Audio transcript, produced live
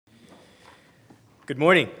Good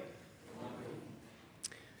morning.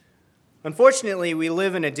 Unfortunately, we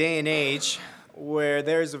live in a day and age where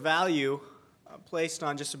there's a value placed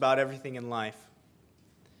on just about everything in life.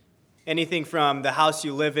 Anything from the house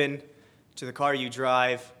you live in, to the car you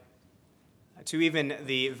drive, to even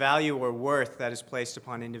the value or worth that is placed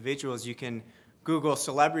upon individuals. You can Google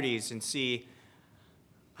celebrities and see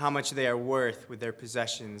how much they are worth with their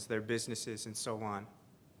possessions, their businesses, and so on.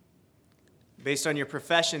 Based on your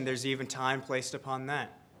profession, there's even time placed upon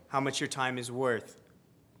that, how much your time is worth.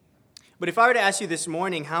 But if I were to ask you this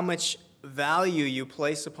morning how much value you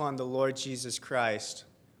place upon the Lord Jesus Christ,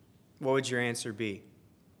 what would your answer be?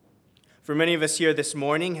 For many of us here this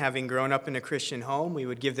morning, having grown up in a Christian home, we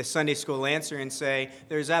would give the Sunday school answer and say,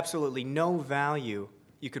 there's absolutely no value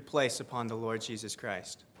you could place upon the Lord Jesus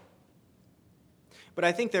Christ. But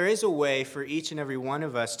I think there is a way for each and every one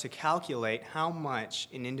of us to calculate how much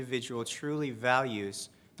an individual truly values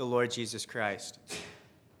the Lord Jesus Christ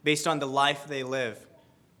based on the life they live.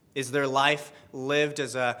 Is their life lived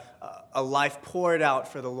as a life poured out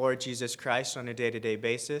for the Lord Jesus Christ on a day-to-day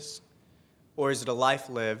basis? Or is it a life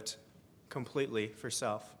lived completely for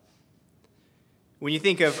self? When you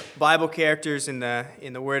think of Bible characters in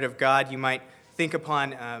the Word of God, you might think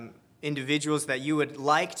upon individuals that you would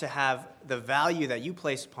like to have the value that you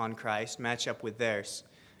place upon Christ match up with theirs.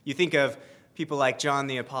 You think of people like John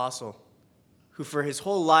the Apostle, who for his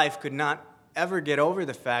whole life could not ever get over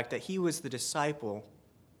the fact that he was the disciple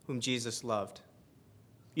whom Jesus loved.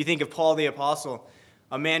 You think of Paul the Apostle,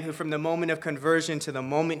 a man who from the moment of conversion to the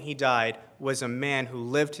moment he died was a man who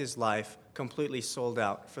lived his life completely sold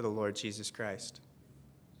out for the Lord Jesus Christ.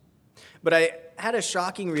 But I had a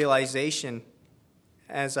shocking realization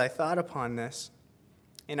as I thought upon this,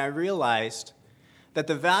 and I realized that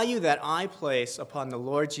the value that I place upon the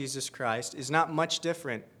Lord Jesus Christ is not much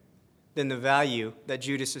different than the value that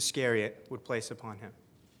Judas Iscariot would place upon him.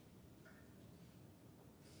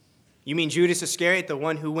 You mean Judas Iscariot, the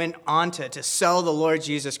one who went on to sell the Lord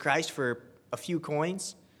Jesus Christ for a few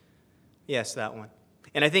coins? Yes, that one.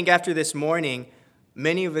 And I think after this morning,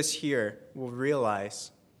 many of us here will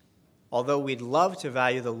realize, although we'd love to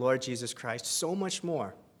value the Lord Jesus Christ so much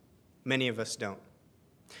more, many of us don't.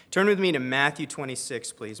 Turn with me to Matthew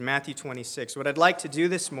 26, please. Matthew 26. What I'd like to do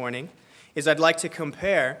this morning is I'd like to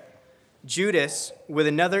compare Judas with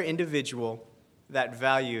another individual that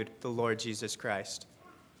valued the Lord Jesus Christ.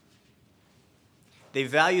 They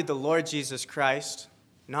valued the Lord Jesus Christ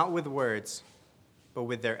not with words, but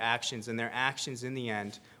with their actions. And their actions in the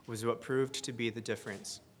end was what proved to be the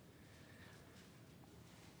difference.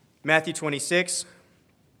 Matthew 26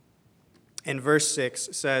 and verse 6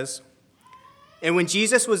 says, "And when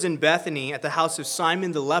Jesus was in Bethany at the house of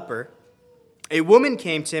Simon the leper, a woman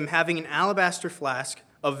came to him having an alabaster flask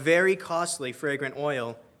of very costly fragrant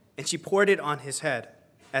oil, and she poured it on his head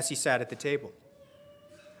as he sat at the table.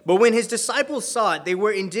 But when his disciples saw it, they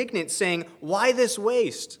were indignant, saying, 'Why this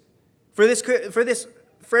waste? For this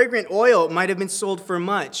fragrant oil might have been sold for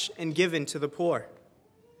much and given to the poor.'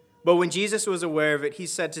 But when Jesus was aware of it, he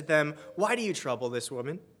said to them, 'Why do you trouble this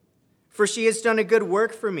woman? For she has done a good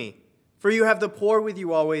work for me. For you have the poor with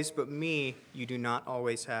you always, but me you do not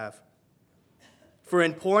always have. For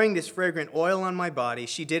in pouring this fragrant oil on my body,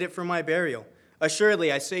 she did it for my burial.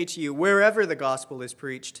 Assuredly, I say to you, wherever the gospel is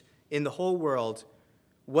preached in the whole world,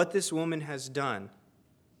 what this woman has done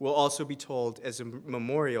will also be told as a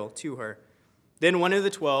memorial to her.' Then one of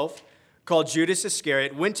the 12, called Judas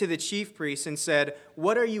Iscariot, went to the chief priests and said,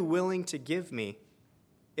 'What are you willing to give me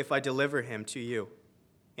if I deliver him to you?'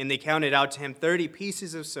 And they counted out to him 30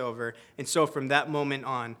 pieces of silver, and so from that moment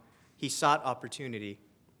on, he sought opportunity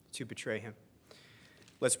to betray him."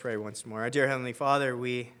 Let's pray once more. Our dear Heavenly Father,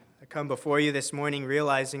 we come before you this morning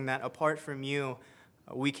realizing that apart from you,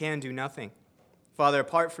 we can do nothing. Father,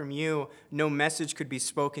 apart from you, no message could be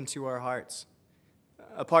spoken to our hearts.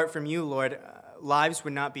 Apart from you, Lord, lives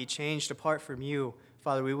would not be changed. Apart from you,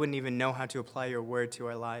 Father, we wouldn't even know how to apply your word to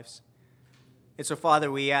our lives. And so,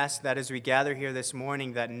 Father, we ask that as we gather here this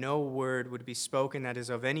morning, that no word would be spoken that is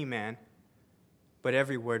of any man, but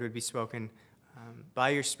every word would be spoken by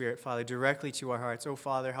your Spirit, Father, directly to our hearts. Oh,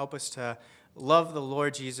 Father, help us to love the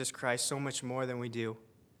Lord Jesus Christ so much more than we do.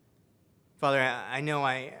 Father, I know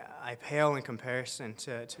I pale in comparison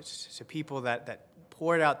to people that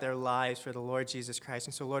poured out their lives for the Lord Jesus Christ.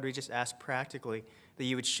 And so, Lord, we just ask practically that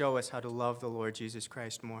you would show us how to love the Lord Jesus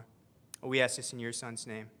Christ more. We ask this in your Son's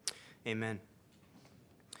name. Amen.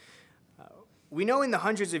 We know in the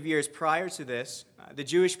hundreds of years prior to this, the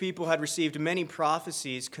Jewish people had received many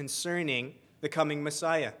prophecies concerning the coming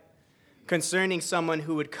Messiah, concerning someone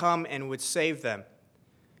who would come and would save them.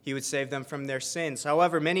 He would save them from their sins.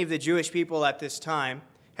 However, many of the Jewish people at this time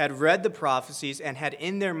had read the prophecies and had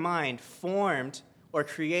in their mind formed or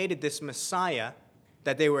created this Messiah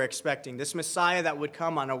that they were expecting. This Messiah that would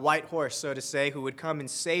come on a white horse, so to say, who would come and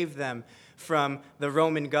save them from the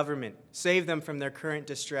Roman government, save them from their current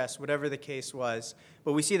distress, whatever the case was.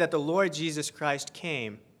 But we see that the Lord Jesus Christ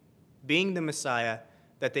came, being the Messiah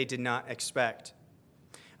that they did not expect.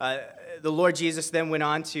 The Lord Jesus then went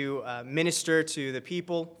on to minister to the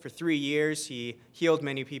people for 3 years. He healed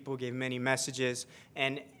many people, gave many messages.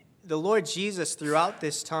 And the Lord Jesus, throughout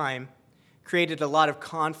this time, created a lot of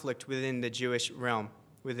conflict within the Jewish realm,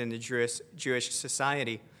 within the Jewish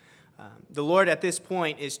society. The Lord at this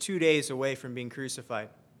point is 2 days away from being crucified.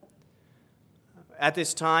 At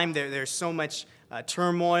this time, there's so much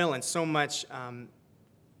turmoil and so much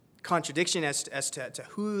contradiction as to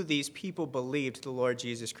who these people believed the Lord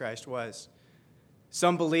Jesus Christ was.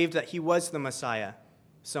 Some believed that he was the Messiah.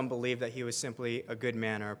 Some believed that he was simply a good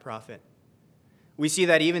man or a prophet. We see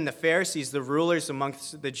that even the Pharisees, the rulers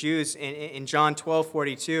amongst the Jews, in John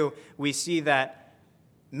 12:42, we see that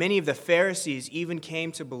many of the Pharisees even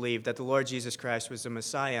came to believe that the Lord Jesus Christ was the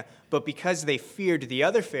Messiah, but because they feared the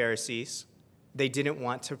other Pharisees, they didn't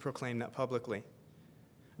want to proclaim that publicly.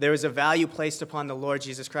 There was a value placed upon the Lord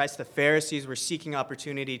Jesus Christ. The Pharisees were seeking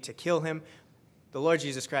opportunity to kill him. The Lord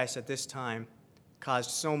Jesus Christ at this time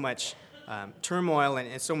caused so much turmoil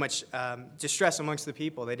and so much distress amongst the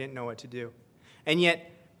people, they didn't know what to do. And yet,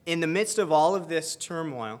 in the midst of all of this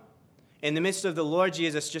turmoil, in the midst of the Lord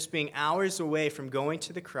Jesus just being hours away from going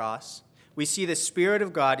to the cross, we see the Spirit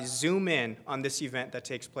of God zoom in on this event that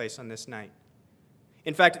takes place on this night.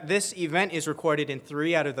 In fact, this event is recorded in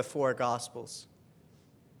 3 out of the 4 Gospels.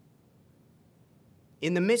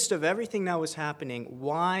 In the midst of everything that was happening,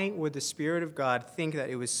 why would the Spirit of God think that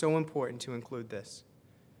it was so important to include this?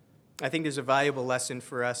 I think there's a valuable lesson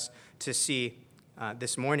for us to see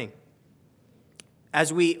this morning.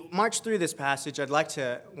 As we march through this passage, I'd like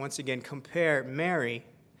to once again compare Mary.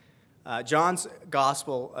 John's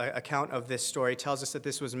gospel account of this story tells us that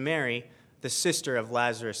this was Mary, the sister of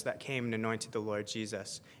Lazarus, that came and anointed the Lord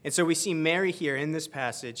Jesus. And so we see Mary here in this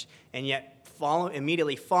passage, and yet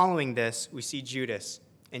immediately following this, we see Judas,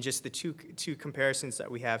 and just the two comparisons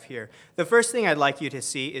that we have here. The first thing I'd like you to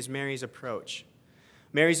see is Mary's approach.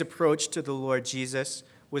 Mary's approach to the Lord Jesus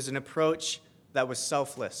was an approach that was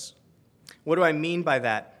selfless. What do I mean by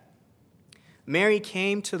that? Mary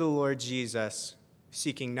came to the Lord Jesus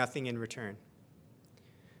seeking nothing in return.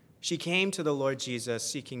 She came to the Lord Jesus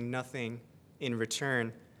seeking nothing in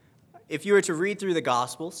return. If you were to read through the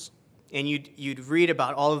Gospels, and you'd read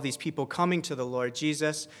about all of these people coming to the Lord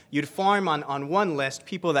Jesus, you'd form on one list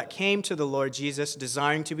people that came to the Lord Jesus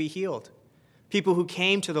desiring to be healed. People who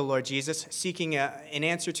came to the Lord Jesus seeking an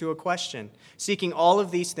answer to a question, seeking all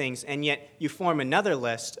of these things, and yet you form another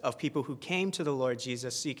list of people who came to the Lord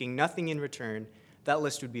Jesus seeking nothing in return. That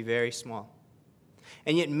list would be very small.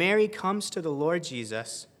 And yet Mary comes to the Lord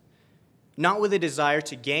Jesus not with a desire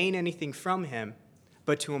to gain anything from him,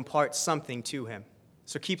 but to impart something to him.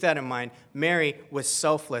 So keep that in mind. Mary was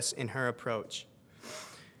selfless in her approach.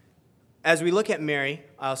 As we look at Mary,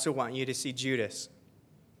 I also want you to see Judas.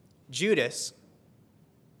 Judas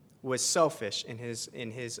was selfish in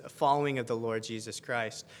his following of the Lord Jesus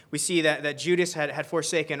Christ. We see that Judas had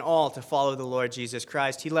forsaken all to follow the Lord Jesus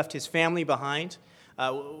Christ. He left his family behind.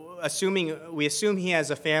 We assume he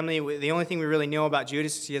has a family. The only thing we really know about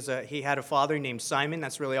Judas is he had a father named Simon.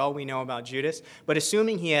 That's really all we know about Judas. But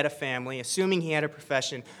assuming he had a family, assuming he had a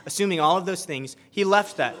profession, assuming all of those things, he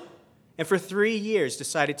left that. And for 3 years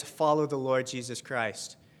decided to follow the Lord Jesus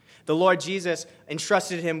Christ. The Lord Jesus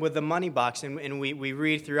entrusted him with the money box, and we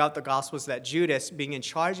read throughout the Gospels that Judas, being in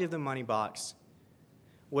charge of the money box,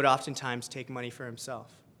 would oftentimes take money for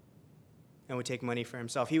himself.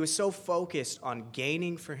 He was so focused on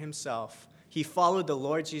gaining for himself, he followed the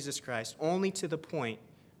Lord Jesus Christ only to the point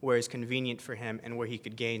where it's convenient for him and where he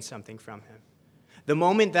could gain something from him. The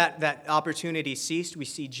moment that opportunity ceased, we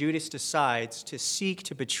see Judas decides to seek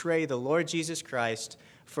to betray the Lord Jesus Christ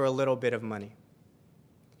for a little bit of money.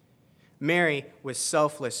 Mary was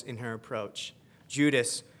selfless in her approach.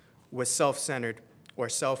 Judas was self-centered or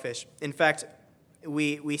selfish. In fact,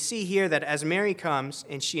 we see here that as Mary comes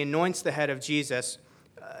and she anoints the head of Jesus,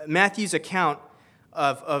 Matthew's account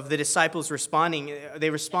of the disciples responding,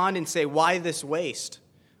 they respond and say, "Why this waste?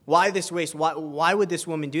 Why this waste? Why would this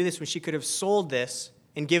woman do this when she could have sold this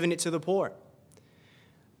and given it to the poor?"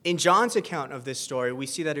 In John's account of this story, we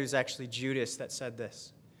see that it was actually Judas that said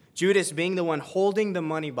this. Judas being the one holding the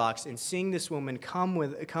money box and seeing this woman come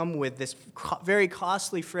with this very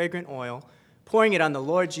costly, fragrant oil, pouring it on the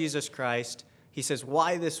Lord Jesus Christ, He says,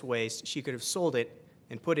 why this waste? She could have sold it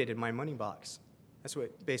and put it in my money box. That's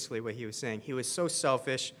basically what he was saying. He was so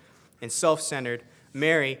selfish and self-centered.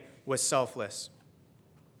 Mary was selfless.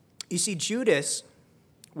 You see, Judas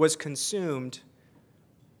was consumed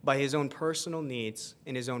by his own personal needs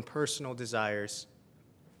and his own personal desires,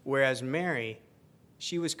 whereas Mary,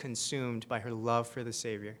 she was consumed by her love for the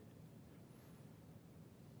Savior.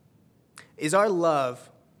 Is our love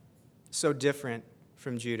so different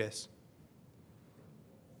from Judas?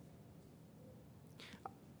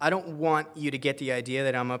 I don't want you to get the idea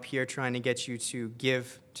that I'm up here trying to get you to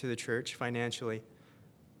give to the church financially.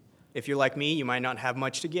 If you're like me, you might not have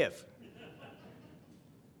much to give.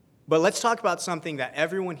 But let's talk about something that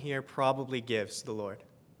everyone here probably gives the Lord.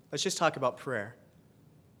 Let's just talk about prayer.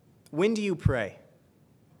 When do you pray?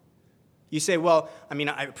 You say, well,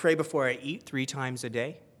 I pray before I eat 3 times a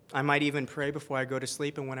day. I might even pray before I go to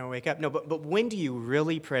sleep and when I wake up. No, but when do you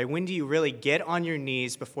really pray? When do you really get on your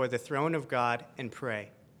knees before the throne of God and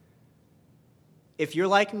pray? If you're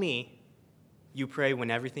like me, you pray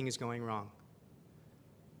when everything is going wrong.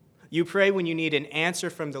 You pray when you need an answer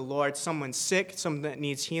from the Lord. Someone's sick, someone that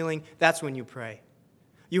needs healing. That's when you pray.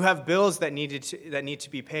 You have bills that need to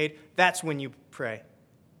be paid. That's when you pray.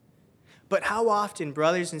 But how often,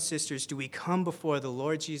 brothers and sisters, do we come before the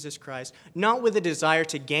Lord Jesus Christ, not with a desire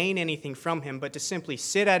to gain anything from him, but to simply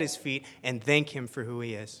sit at his feet and thank him for who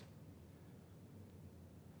he is?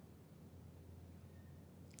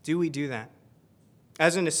 Do we do that?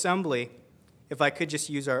 As an assembly, if I could just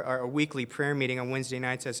use our weekly prayer meeting on Wednesday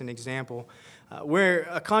nights as an example, we're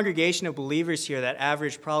a congregation of believers here that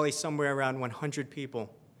average probably somewhere around 100 people,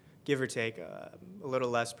 give or take, a little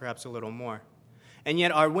less, perhaps a little more. And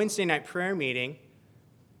yet our Wednesday night prayer meeting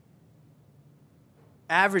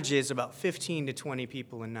averages about 15 to 20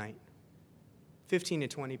 people a night. 15 to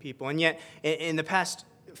 20 people. And yet in the past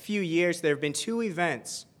few years, there have been 2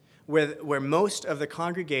 events where most of the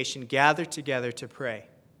congregation gathered together to pray.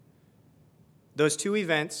 Those 2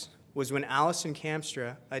 events was when Allison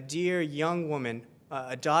Kamstra, a dear young woman,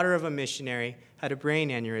 a daughter of a missionary, had a brain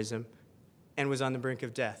aneurysm and was on the brink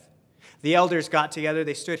of death. The elders got together,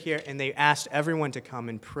 they stood here, and they asked everyone to come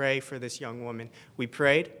and pray for this young woman. We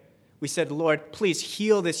prayed. We said, Lord, please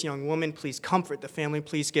heal this young woman. Please comfort the family.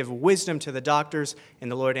 Please give wisdom to the doctors. And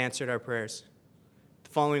the Lord answered our prayers. The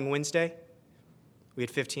following Wednesday, we had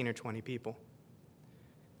 15 or 20 people.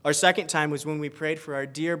 Our second time was when we prayed for our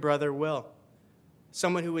dear brother, Will,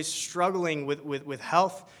 someone who was struggling with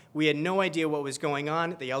health. We had no idea what was going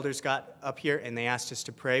on. The elders got up here and they asked us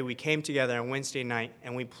to pray. We came together on Wednesday night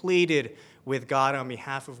and we pleaded with God on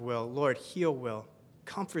behalf of Will. Lord, heal Will.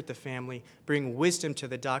 Comfort the family. Bring wisdom to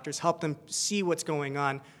the doctors. Help them see what's going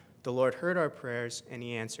on. The Lord heard our prayers and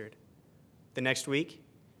he answered. The next week,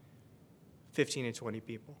 15 to 20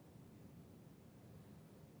 people.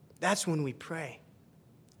 That's when we pray.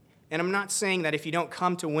 And I'm not saying that if you don't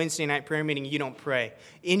come to Wednesday night prayer meeting, you don't pray.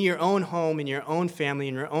 In your own home, in your own family,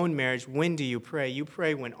 in your own marriage, when do you pray? You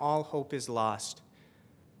pray when all hope is lost.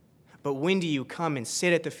 But when do you come and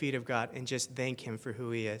sit at the feet of God and just thank him for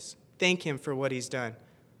who he is? Thank him for what he's done.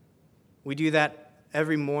 We do that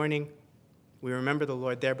every morning. We remember the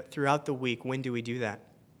Lord there, but throughout the week, when do we do that?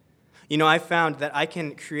 You know, I found that I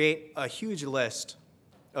can create a huge list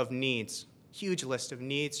of needs. Huge list of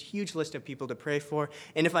needs, huge list of people to pray for.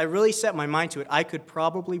 And if I really set my mind to it, I could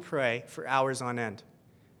probably pray for hours on end,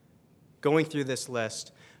 going through this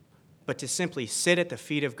list. But to simply sit at the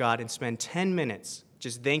feet of God and spend 10 minutes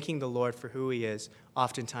just thanking the Lord for who he is,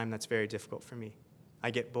 oftentimes that's very difficult for me.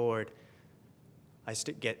 I get bored. I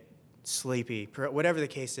get sleepy, whatever the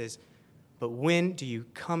case is. But when do you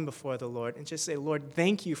come before the Lord and just say, Lord,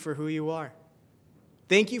 thank you for who you are.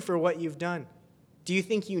 Thank you for what you've done. Do you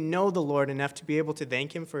think you know the Lord enough to be able to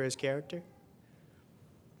thank him for his character?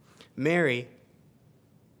 Mary,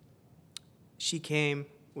 she came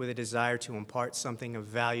with a desire to impart something of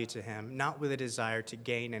value to him, not with a desire to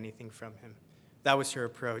gain anything from him. That was her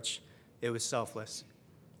approach. It was selfless.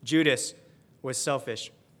 Judas was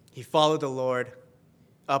selfish. He followed the Lord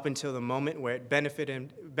up until the moment where it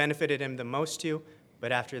benefited him the most to,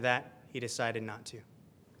 but after that, he decided not to.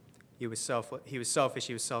 He was selfish,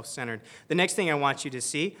 he was self-centered. The next thing I want you to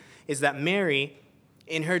see is that Mary,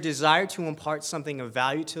 in her desire to impart something of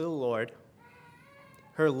value to the Lord,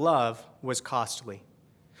 her love was costly.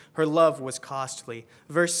 Her love was costly.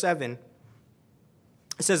 Verse 7,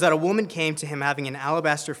 it says that a woman came to him having an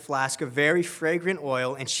alabaster flask of very fragrant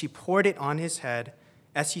oil, and she poured it on his head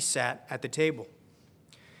as he sat at the table.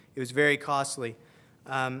 It was very costly.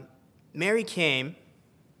 Mary came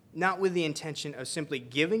not with the intention of simply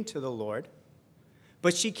giving to the Lord,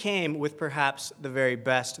 but she came with perhaps the very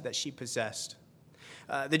best that she possessed.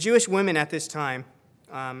 The Jewish women at this time,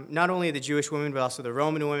 not only the Jewish women, but also the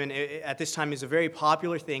Roman women, at this time is a very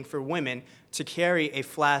popular thing for women to carry a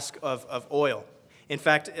flask of oil. In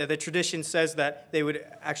fact, the tradition says that they would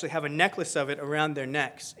actually have a necklace of it around their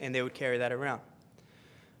necks, and they would carry that around.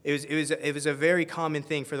 It was a very common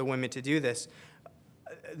thing for the women to do this.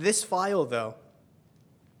 This vial, though,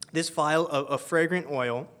 this vial of fragrant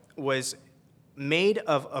oil was made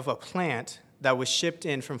of a plant that was shipped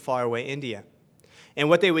in from faraway India. And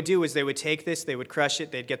what they would do is they would take this, they would crush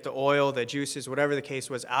it, they'd get the oil, the juices, whatever the case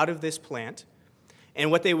was, out of this plant.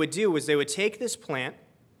 And what they would do was they would take this plant,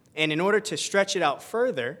 and in order to stretch it out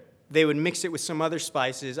further, they would mix it with some other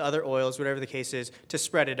spices, other oils, whatever the case is, to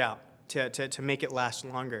spread it out, to make it last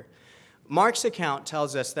longer. Mark's account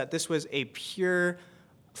tells us that this was a pure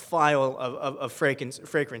vial of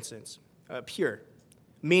fragrances, pure,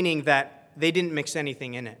 meaning that they didn't mix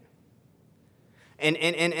anything in it. And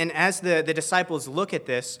as the disciples look at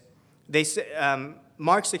this,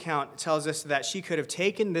 Mark's account tells us that she could have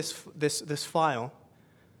taken this vial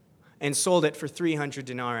and sold it for 300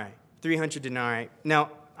 denarii. 300 denarii.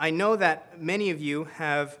 Now, I know that many of you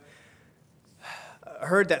have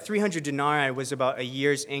heard that 300 denarii was about a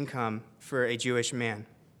year's income for a Jewish man.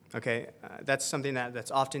 Okay, that's something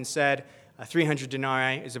that's often said. 300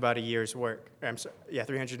 denarii is about a year's work.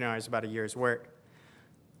 300 denarii is about a year's work.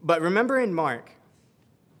 But remember in Mark,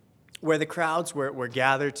 where the crowds were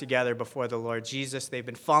gathered together before the Lord Jesus. They've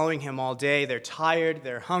been following him all day. They're tired.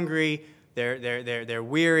 They're hungry. They're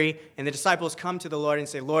weary. And the disciples come to the Lord and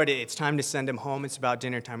say, Lord, it's time to send him home. It's about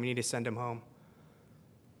dinner time. We need to send him home.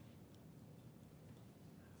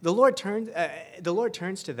 The Lord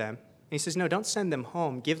turns to them, and he says, no, don't send them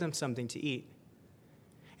home. Give them something to eat.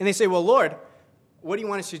 And they say, well, Lord, what do you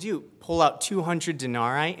want us to do? Pull out 200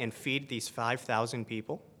 denarii and feed these 5,000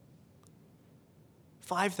 people?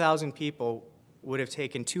 5,000 people would have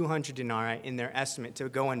taken 200 denarii in their estimate to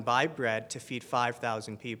go and buy bread to feed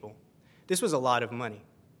 5,000 people. This was a lot of money.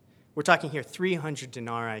 We're talking here 300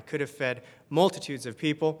 denarii could have fed multitudes of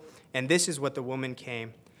people, and this is what the woman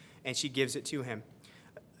came, and she gives it to him.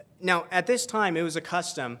 Now, at this time, it was a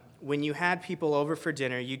custom, when you had people over for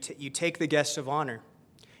dinner, you take the guest of honor,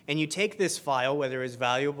 and you take this vial, whether it's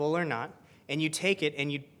valuable or not, and you take it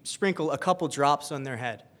and you sprinkle a couple drops on their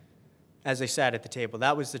head as they sat at the table.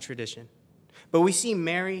 That was the tradition. But we see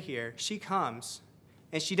Mary here. She comes,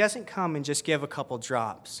 and she doesn't come and just give a couple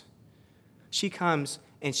drops. She comes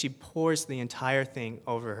and she pours the entire thing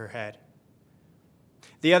over her head.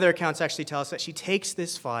 The other accounts actually tell us that she takes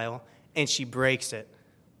this vial and she breaks it.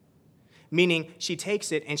 Meaning she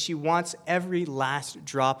takes it and she wants every last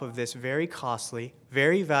drop of this very costly,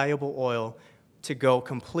 very valuable oil to go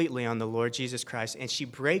completely on the Lord Jesus Christ. And she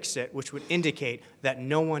breaks it, which would indicate that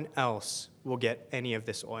no one else will get any of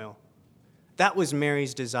this oil. That was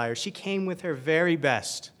Mary's desire. She came with her very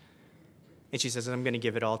best. And she says, I'm going to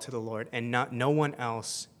give it all to the Lord. And no one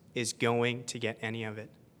else is going to get any of it.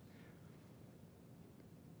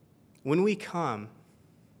 When we come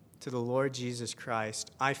to the Lord Jesus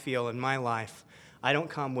Christ, I feel in my life, I don't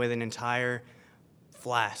come with an entire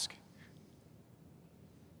flask.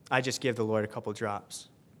 I just give the Lord a couple drops.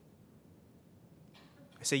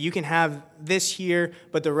 I say, you can have this here,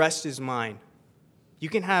 but the rest is mine. You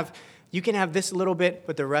can have this little bit,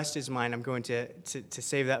 but the rest is mine. I'm going to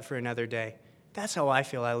save that for another day. That's how I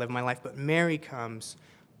feel I live my life. But Mary comes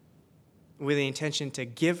with the intention to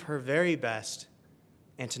give her very best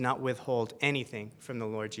and to not withhold anything from the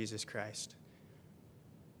Lord Jesus Christ.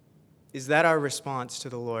 Is that our response to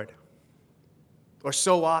the Lord? Or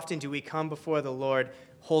so often do we come before the Lord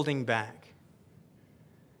holding back?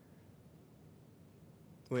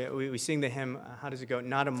 We sing the hymn, how does it go?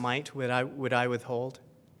 Not a mite would I withhold.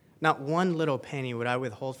 Not one little penny would I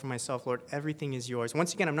withhold from myself, Lord. Everything is yours.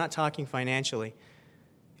 Once again, I'm not talking financially.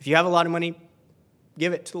 If you have a lot of money,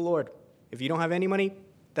 give it to the Lord. If you don't have any money,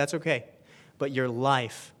 that's okay. But your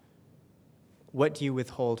life, what do you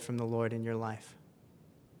withhold from the Lord in your life?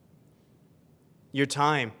 Your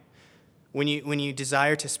time. When you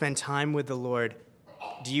desire to spend time with the Lord,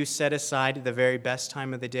 do you set aside the very best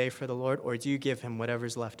time of the day for the Lord, or do you give him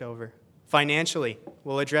whatever's left over? Financially,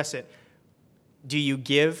 we'll address it. Do you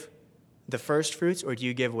give the first fruits, or do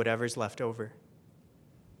you give whatever's left over?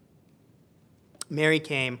 Mary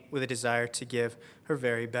came with a desire to give her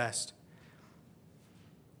very best.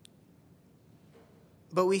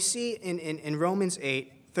 But we see in Romans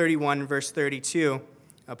 8:31, verse 32,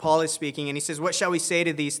 Paul is speaking, and he says, what shall we say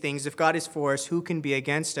to these things? If God is for us, who can be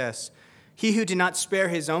against us? He who did not spare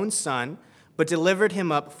his own son, but delivered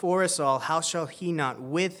him up for us all, how shall he not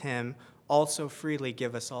with him also freely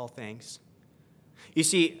give us all things? You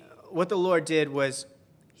see, what the Lord did was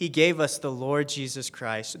he gave us the Lord Jesus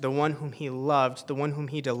Christ, the one whom he loved, the one whom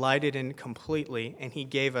he delighted in completely, and he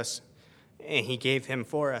gave him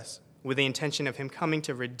for us with the intention of him coming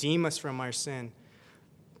to redeem us from our sin.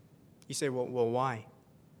 You say, well, why?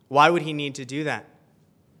 Why would he need to do that?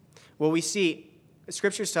 Well, we see,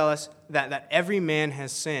 scriptures tell us that every man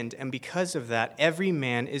has sinned, and because of that, every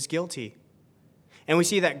man is guilty. And we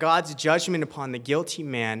see that God's judgment upon the guilty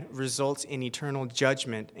man results in eternal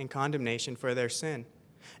judgment and condemnation for their sin.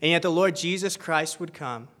 And yet the Lord Jesus Christ would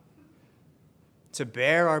come to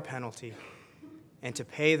bear our penalty and to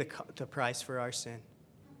pay the price for our sin.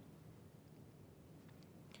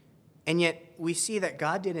 And yet we see that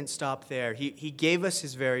God didn't stop there. He gave us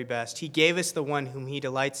his very best. He gave us the one whom he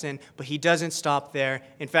delights in, but he doesn't stop there.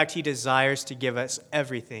 In fact, he desires to give us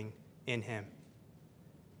everything in him.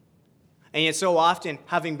 And yet so often,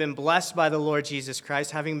 having been blessed by the Lord Jesus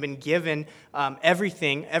Christ, having been given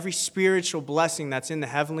everything, every spiritual blessing that's in the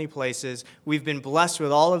heavenly places, we've been blessed with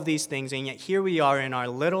all of these things, and yet here we are in our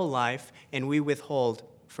little life, and we withhold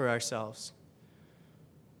for ourselves.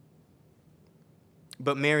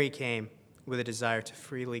 But Mary came with a desire to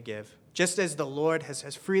freely give. Just as the Lord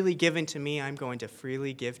has freely given to me, I'm going to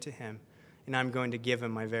freely give to him, and I'm going to give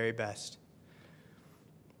him my very best.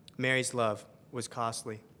 Mary's love was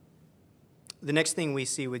costly. The next thing we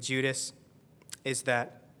see with Judas is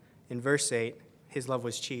that in verse 8, his love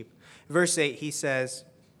was cheap. Verse 8, he says,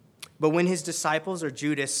 "But when his disciples, or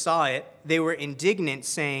Judas, saw it, they were indignant,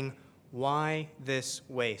 saying, 'Why this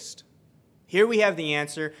waste?'" Here we have the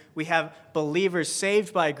answer. We have believers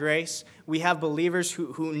saved by grace. We have believers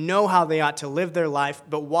who know how they ought to live their life.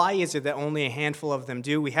 But why is it that only a handful of them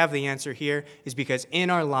do? We have the answer here is because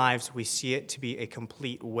in our lives we see it to be a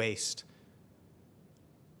complete waste.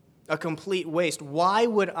 A complete waste. Why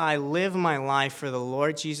would I live my life for the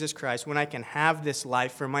Lord Jesus Christ when I can have this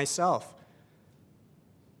life for myself?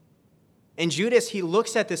 And Judas, he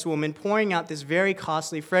looks at this woman pouring out this very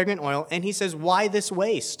costly fragrant oil, and he says, "Why this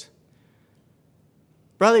waste?"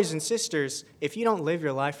 Brothers and sisters, if you don't live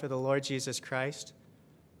your life for the Lord Jesus Christ,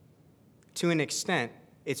 to an extent,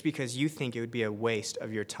 it's because you think it would be a waste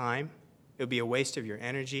of your time. It would be a waste of your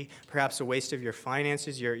energy, perhaps a waste of your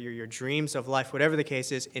finances, your dreams of life, whatever the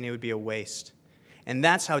case is, and it would be a waste. And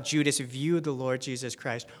that's how Judas viewed the Lord Jesus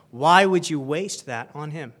Christ. Why would you waste that on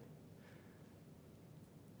him?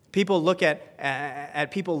 People look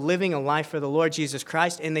at people living a life for the Lord Jesus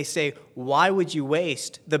Christ, and they say, why would you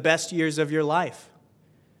waste the best years of your life?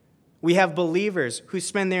 We have believers who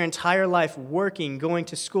spend their entire life working, going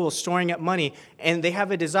to school, storing up money, and they have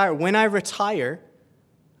a desire, when I retire,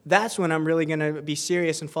 that's when I'm really going to be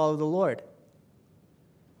serious and follow the Lord.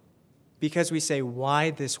 Because we say, why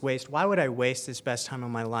this waste? Why would I waste this best time of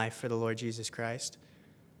my life for the Lord Jesus Christ?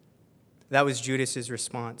 That was Judas's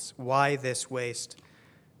response. Why this waste?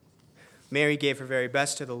 Mary gave her very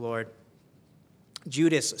best to the Lord.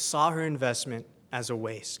 Judas saw her investment as a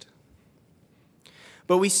waste.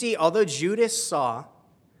 But we see, although Judas saw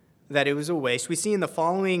that it was a waste, we see in the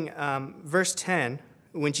following verse 10,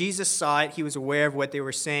 when Jesus saw it, he was aware of what they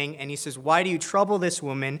were saying, and he says, "Why do you trouble this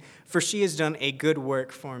woman? For she has done a good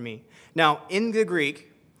work for me." Now, in the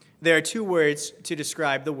Greek, there are two words to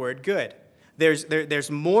describe the word good.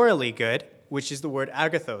 There's morally good, which is the word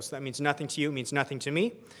agathos. That means nothing to you, it means nothing to me.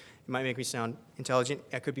 It might make me sound intelligent.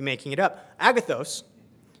 I could be making it up. Agathos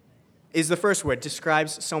is the first word,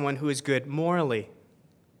 describes someone who is good morally.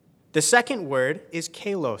 The second word is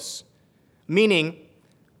kalos, meaning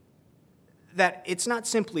that it's not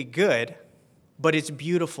simply good, but it's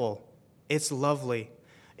beautiful, it's lovely,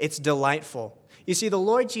 it's delightful. You see, the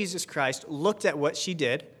Lord Jesus Christ looked at what she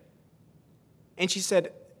did, and she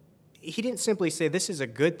said, he didn't simply say, this is a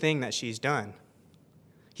good thing that she's done.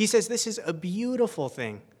 He says, this is a beautiful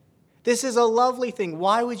thing. This is a lovely thing.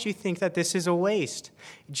 Why would you think that this is a waste?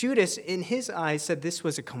 Judas, in his eyes, said this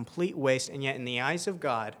was a complete waste, and yet in the eyes of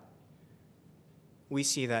God, we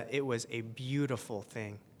see that it was a beautiful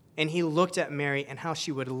thing. And he looked at Mary and how she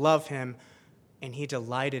would love him, and he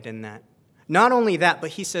delighted in that. Not only that,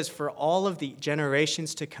 but he says for all of the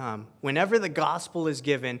generations to come, whenever the gospel is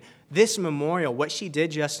given, this memorial, what she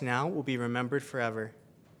did just now, will be remembered forever.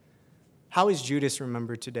 How is Judas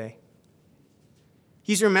remembered today?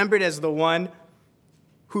 He's remembered as the one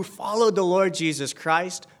who followed the Lord Jesus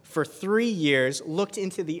Christ for 3 years, looked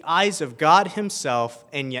into the eyes of God himself,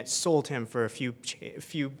 and yet sold him for a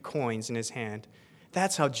few coins in his hand.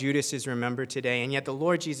 That's how Judas is remembered today. And yet the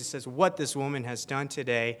Lord Jesus says what this woman has done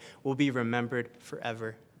today will be remembered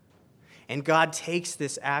forever. And God takes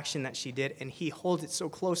this action that she did, and he holds it so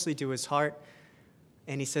closely to his heart,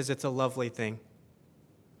 and he says it's a lovely thing.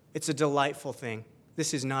 It's a delightful thing.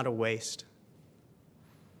 This is not a waste.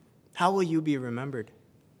 How will you be remembered?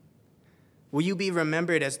 Will you be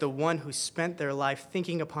remembered as the one who spent their life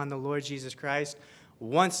thinking upon the Lord Jesus Christ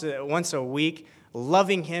once a week,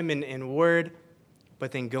 loving him in word,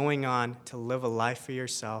 but then going on to live a life for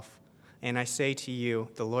yourself? And I say to you,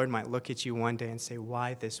 the Lord might look at you one day and say,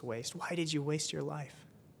 why this waste? Why did you waste your life?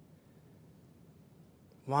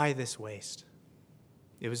 Why this waste?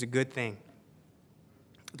 It was a good thing.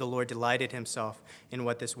 The Lord delighted himself in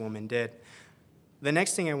what this woman did. The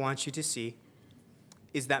next thing I want you to see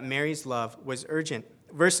is that Mary's love was urgent.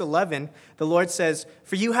 Verse 11, the Lord says,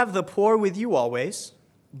 "For you have the poor with you always,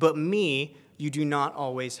 but me you do not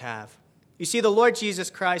always have." You see, the Lord Jesus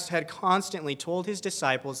Christ had constantly told his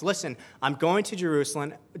disciples, listen, I'm going to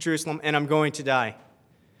Jerusalem, and I'm going to die.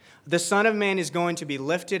 The Son of Man is going to be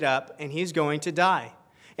lifted up, and he's going to die.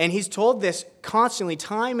 And he's told this constantly,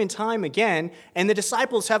 time and time again, and the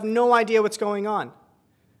disciples have no idea what's going on.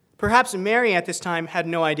 Perhaps Mary at this time had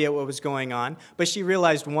no idea what was going on, but she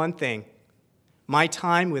realized one thing. My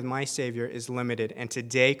time with my Savior is limited, and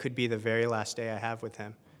today could be the very last day I have with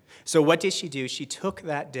him. So what did she do? She took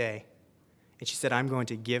that day, and she said, I'm going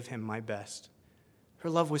to give him my best. Her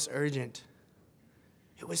love was urgent.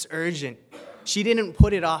 It was urgent. She didn't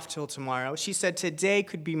put it off till tomorrow. She said, today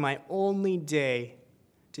could be my only day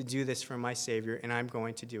to do this for my Savior, and I'm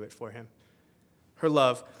going to do it for him. Her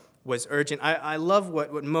love was urgent. I love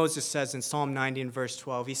what Moses says in Psalm 90 and verse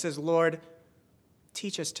 12. He says, Lord,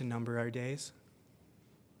 teach us to number our days.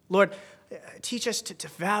 Lord, teach us to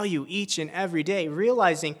value each and every day,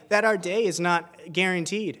 realizing that our day is not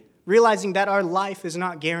guaranteed, realizing that our life is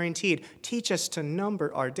not guaranteed. Teach us to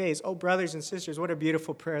number our days. Oh, brothers and sisters, what a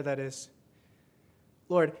beautiful prayer that is.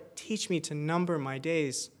 Lord, teach me to number my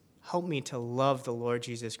days. Help me to love the Lord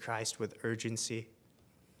Jesus Christ with urgency.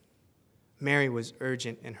 Mary was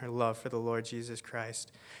urgent in her love for the Lord Jesus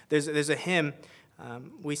Christ. There's a hymn,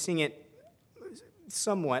 we sing it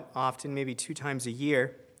somewhat often, maybe 2 times a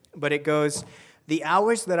year, but it goes, the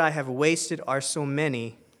hours that I have wasted are so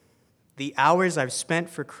many, the hours I've spent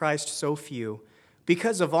for Christ so few.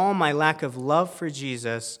 Because of all my lack of love for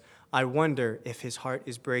Jesus, I wonder if his heart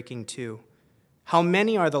is breaking too. How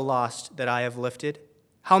many are the lost that I have lifted?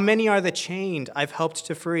 How many are the chained I've helped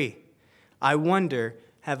to free? I wonder,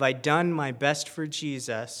 have I done my best for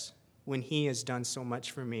Jesus when he has done so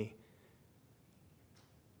much for me?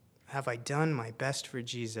 Have I done my best for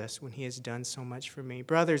Jesus when he has done so much for me?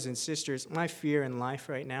 Brothers and sisters, my fear in life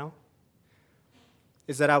right now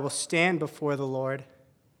is that I will stand before the Lord,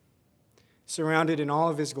 surrounded in all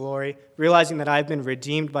of his glory, realizing that I've been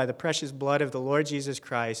redeemed by the precious blood of the Lord Jesus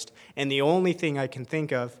Christ, and the only thing I can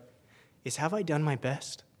think of is, have I done my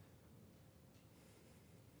best?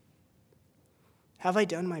 Have I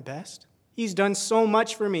done my best? He's done so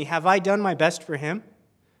much for me. Have I done my best for him?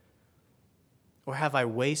 Or have I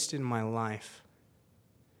wasted my life?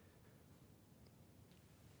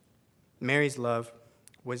 Mary's love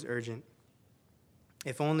was urgent.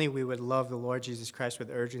 If only we would love the Lord Jesus Christ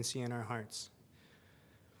with urgency in our hearts.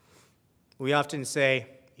 We often say,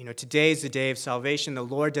 today is the day of salvation. The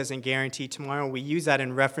Lord doesn't guarantee tomorrow. We use that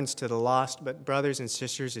in reference to the lost, but brothers and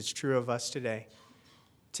sisters, it's true of us today.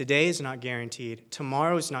 Today is not guaranteed.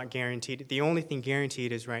 Tomorrow is not guaranteed. The only thing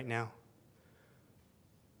guaranteed is right now.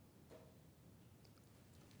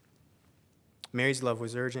 Mary's love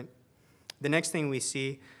was urgent. The next thing we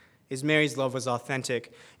see is Mary's love was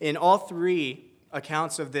authentic. In all 3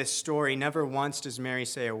 accounts of this story, never once does Mary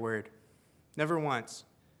say a word. Never once.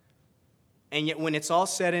 And yet when it's all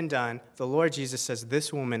said and done, the Lord Jesus says,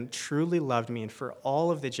 this woman truly loved me, and for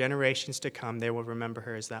all of the generations to come, they will remember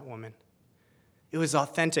her as that woman. It was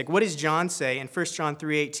authentic. What does John say in 1 John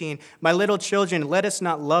 3:18? My little children, let us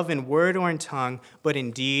not love in word or in tongue, but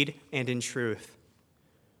in deed and in truth.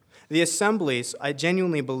 The assemblies, I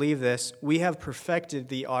genuinely believe this, we have perfected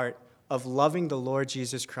the art of loving the Lord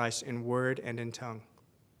Jesus Christ in word and in tongue.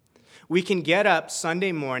 We can get up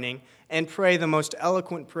Sunday morning and pray the most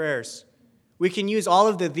eloquent prayers. We can use all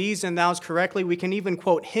of the these and thous correctly. We can even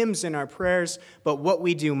quote hymns in our prayers, but what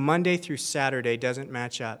we do Monday through Saturday doesn't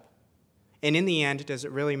match up. And in the end, does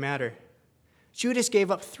it really matter? Judas gave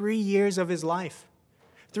up 3 years of his life.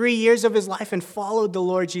 3 years of his life and followed the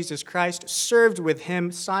Lord Jesus Christ, served with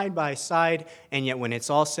him side by side, and yet when it's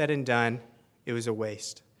all said and done, it was a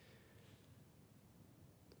waste.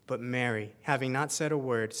 But Mary, having not said a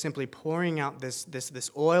word, simply pouring out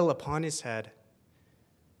this oil upon his head,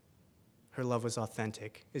 her love was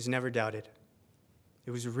authentic. It was never doubted.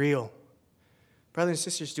 It was real. Brothers and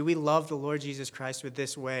sisters, do we love the Lord Jesus Christ with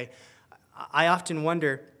this way? I often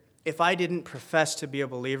wonder, if I didn't profess to be a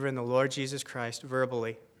believer in the Lord Jesus Christ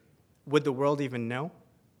verbally, would the world even know?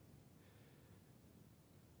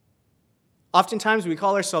 Oftentimes we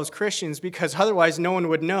call ourselves Christians because otherwise no one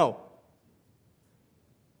would know.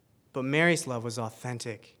 But Mary's love was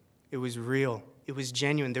authentic. It was real. It was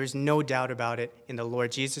genuine. There's no doubt about it in the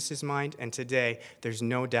Lord Jesus' mind, and today there's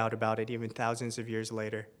no doubt about it even thousands of years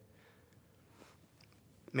later.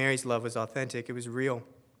 Mary's love was authentic. It was real.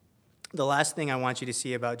 The last thing I want you to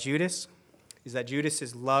see about Judas is that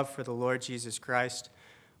Judas's love for the Lord Jesus Christ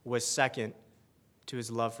was second to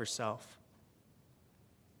his love for self.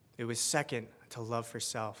 It was second to love for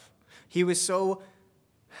self. He was so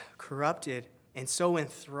corrupted and so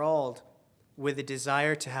enthralled with a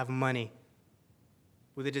desire to have money,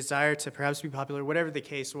 with a desire to perhaps be popular, whatever the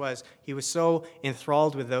case was. He was so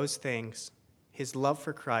enthralled with those things. His love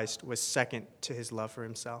for Christ was second to his love for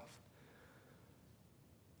himself.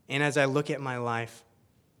 And as I look at my life,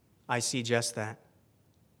 I see just that.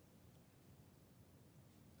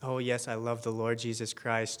 Oh, yes, I love the Lord Jesus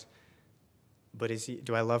Christ, but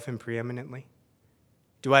do I love him preeminently?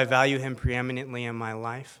 Do I value him preeminently in my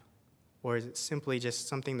life? Or is it simply just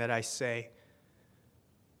something that I say?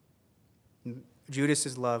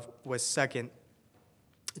 Judas's love was second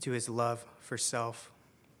to his love for self.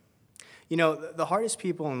 You know, the hardest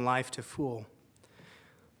people in life to fool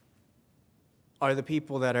are the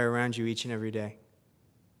people that are around you each and every day.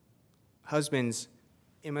 Husbands,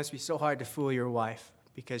 it must be so hard to fool your wife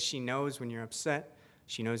because she knows when you're upset,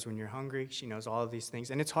 she knows when you're hungry, she knows all of these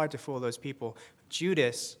things, and it's hard to fool those people.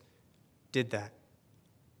 Judas did that.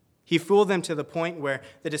 He fooled them to the point where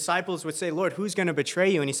the disciples would say, Lord, who's going to betray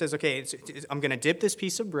you? And he says, okay, I'm going to dip this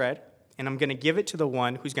piece of bread, and I'm going to give it to the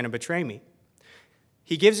one who's going to betray me.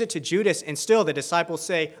 He gives it to Judas, and still the disciples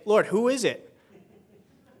say, Lord, who is it?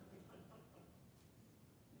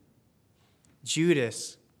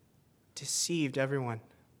 Judas deceived everyone.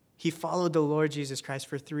 He followed the Lord Jesus Christ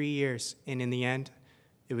for 3 years, and in the end,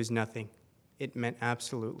 it was nothing. It meant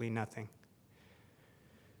absolutely nothing.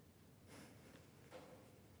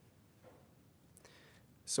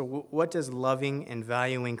 So what does loving and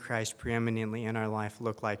valuing Christ preeminently in our life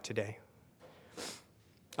look like today?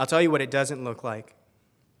 I'll tell you what it doesn't look like.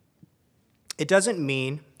 It doesn't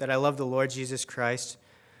mean that I love the Lord Jesus Christ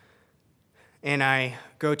and I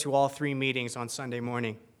go to all 3 meetings on Sunday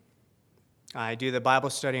morning. I do the Bible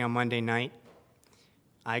study on Monday night.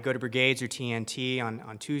 I go to Brigades or TNT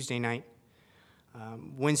on Tuesday night.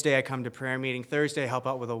 Wednesday, I come to prayer meeting. Thursday, I help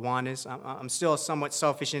out with Awanas. I'm still a somewhat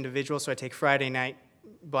selfish individual, so I take Friday night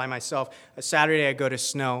by myself. Saturday, I go to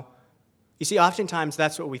Snow. You see, oftentimes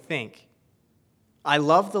that's what we think. I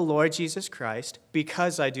love the Lord Jesus Christ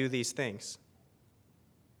because I do these things.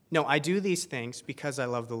 No, I do these things because I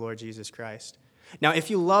love the Lord Jesus Christ. Now, if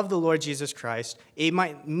you love the Lord Jesus Christ, it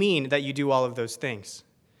might mean that you do all of those things.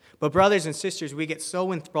 But brothers and sisters, we get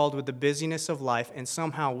so enthralled with the busyness of life, and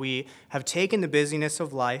somehow we have taken the busyness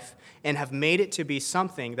of life and have made it to be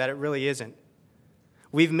something that it really isn't.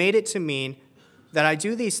 We've made it to mean that I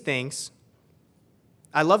do these things.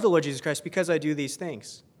 I love the Lord Jesus Christ because I do these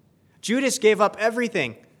things. Judas gave up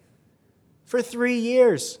everything for 3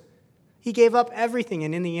 years. He gave up everything,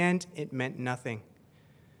 and in the end, it meant nothing.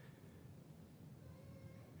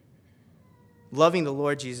 Loving the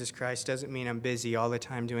Lord Jesus Christ doesn't mean I'm busy all the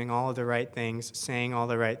time doing all of the right things, saying all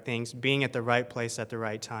the right things, being at the right place at the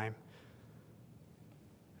right time.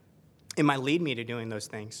 It might lead me to doing those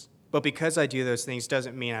things, but because I do those things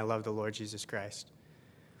doesn't mean I love the Lord Jesus Christ.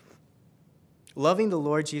 Loving the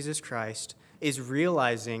Lord Jesus Christ is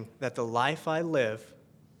realizing that the life I live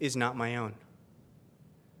is not my own.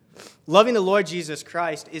 Loving the Lord Jesus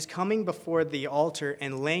Christ is coming before the altar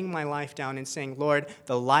and laying my life down and saying, Lord,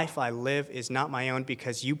 the life I live is not my own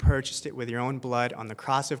because you purchased it with your own blood on the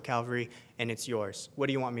cross of Calvary, and it's yours. What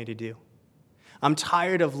do you want me to do? I'm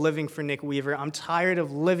tired of living for Nick Weaver. I'm tired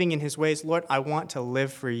of living in his ways. Lord, I want to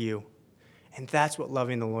live for you. And that's what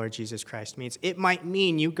loving the Lord Jesus Christ means. It might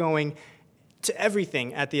mean you going to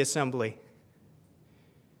everything at the assembly.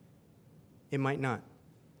 It might not.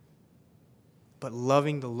 But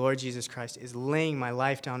loving the Lord Jesus Christ is laying my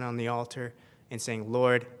life down on the altar and saying,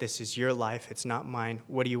 Lord, this is your life. It's not mine.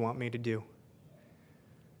 What do you want me to do?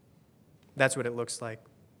 That's what it looks like.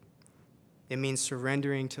 It means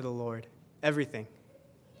surrendering to the Lord, everything,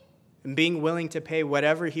 and being willing to pay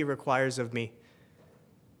whatever he requires of me.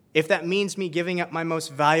 If that means me giving up my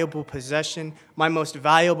most valuable possession, my most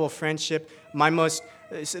valuable friendship,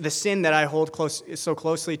 the sin that I hold so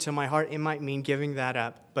closely to my heart, it might mean giving that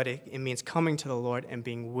up, but it means coming to the Lord and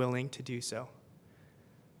being willing to do so.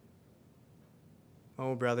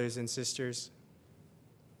 Oh, brothers and sisters,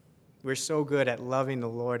 we're so good at loving the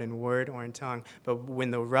Lord in word or in tongue, but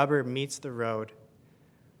when the rubber meets the road,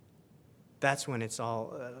 that's when it's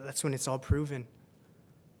all proven.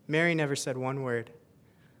 Mary never said one word.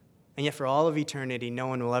 And yet for all of eternity, no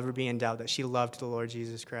one will ever be in doubt that she loved the Lord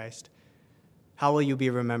Jesus Christ. How will you be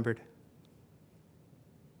remembered?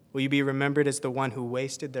 Will you be remembered as the one who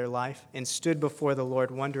wasted their life and stood before the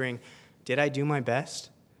Lord wondering, did I do my best?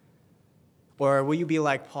 Or will you be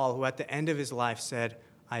like Paul, who at the end of his life said,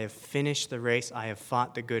 I have finished the race, I have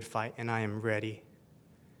fought the good fight, and I am ready?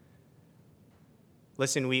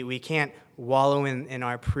 Listen, we can't wallow in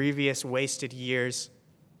our previous wasted years,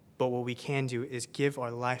 but what we can do is give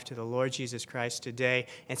our life to the Lord Jesus Christ today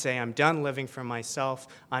and say, I'm done living for myself.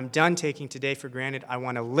 I'm done taking today for granted. I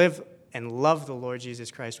want to live and love the Lord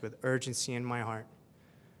Jesus Christ with urgency in my heart.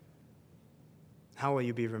 How will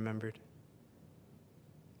you be remembered?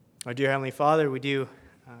 Our dear Heavenly Father, we do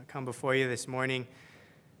come before you this morning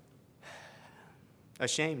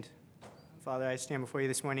ashamed. Father, I stand before you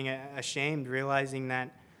this morning ashamed, realizing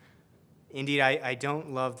that indeed I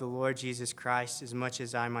don't love the Lord Jesus Christ as much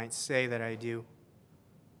as I might say that I do.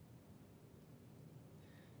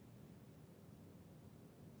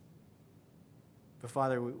 But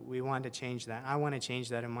Father, we want to change that. I want to change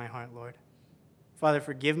that in my heart, Lord. Father,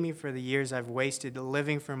 forgive me for the years I've wasted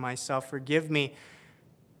living for myself. Forgive me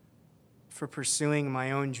for pursuing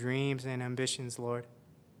my own dreams and ambitions, Lord.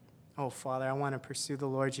 Oh, Father, I want to pursue the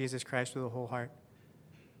Lord Jesus Christ with a whole heart.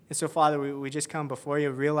 And so, Father, we just come before you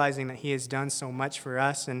realizing that he has done so much for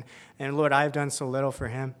us, and Lord, I have done so little for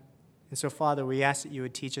him. And so, Father, we ask that you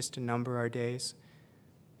would teach us to number our days.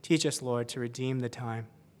 Teach us, Lord, to redeem the time.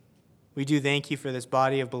 We do thank you for this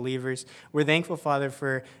body of believers. We're thankful, Father,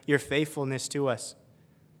 for your faithfulness to us.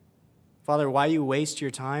 Father, why you waste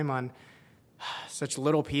your time on such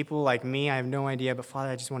little people like me, I have no idea, but Father,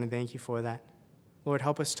 I just want to thank you for that. Lord,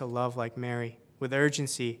 help us to love like Mary, with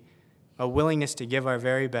urgency, a willingness to give our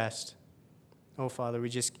very best. Oh, Father, we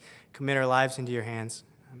just commit our lives into your hands.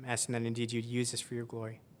 I'm asking that indeed you'd use this for your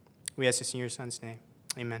glory. We ask this in your Son's name.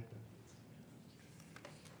 Amen.